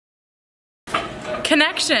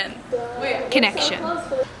Connection. Connection.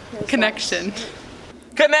 Connection.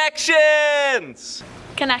 Connections!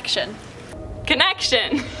 Connection.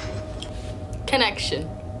 Connection. Connection.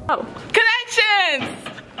 Oh. Connections!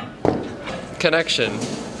 Connection.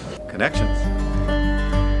 Connections.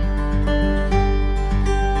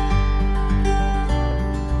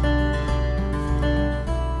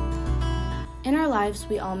 In our lives,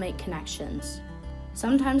 we all make connections.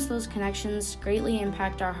 Sometimes those connections greatly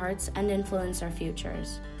impact our hearts and influence our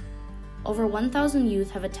futures. Over 1,000 youth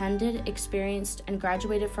have attended, experienced, and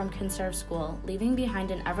graduated from Conserve School, leaving behind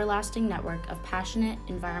an everlasting network of passionate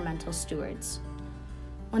environmental stewards.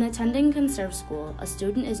 When attending Conserve School, a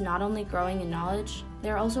student is not only growing in knowledge, they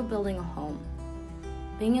are also building a home.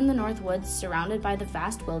 Being in the North Woods, surrounded by the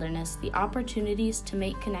vast wilderness, the opportunities to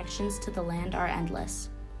make connections to the land are endless.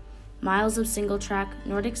 Miles of single track,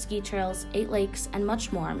 Nordic ski trails, 8 lakes, and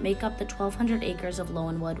much more make up the 1,200 acres of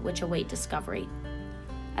Lowenwood which await discovery.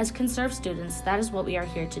 As Conserve students, that is what we are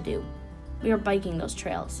here to do. We are biking those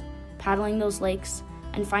trails, paddling those lakes,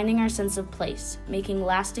 and finding our sense of place, making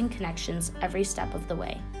lasting connections every step of the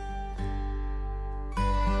way.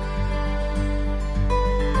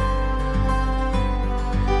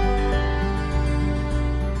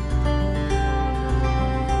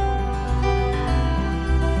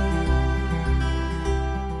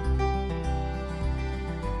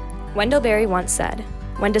 Wendell Berry once said,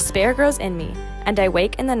 "When despair grows in me, and I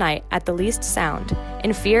wake in the night at the least sound,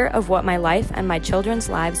 in fear of what my life and my children's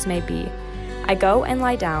lives may be, I go and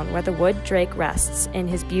lie down where the wood drake rests in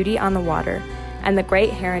his beauty on the water, and the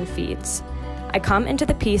great heron feeds. I come into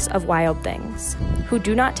the peace of wild things, who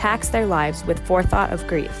do not tax their lives with forethought of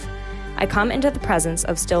grief. I come into the presence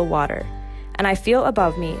of still water, and I feel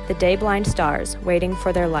above me the day-blind stars waiting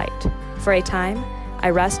for their light. For a time, I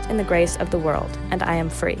rest in the grace of the world, and I am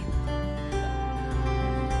free."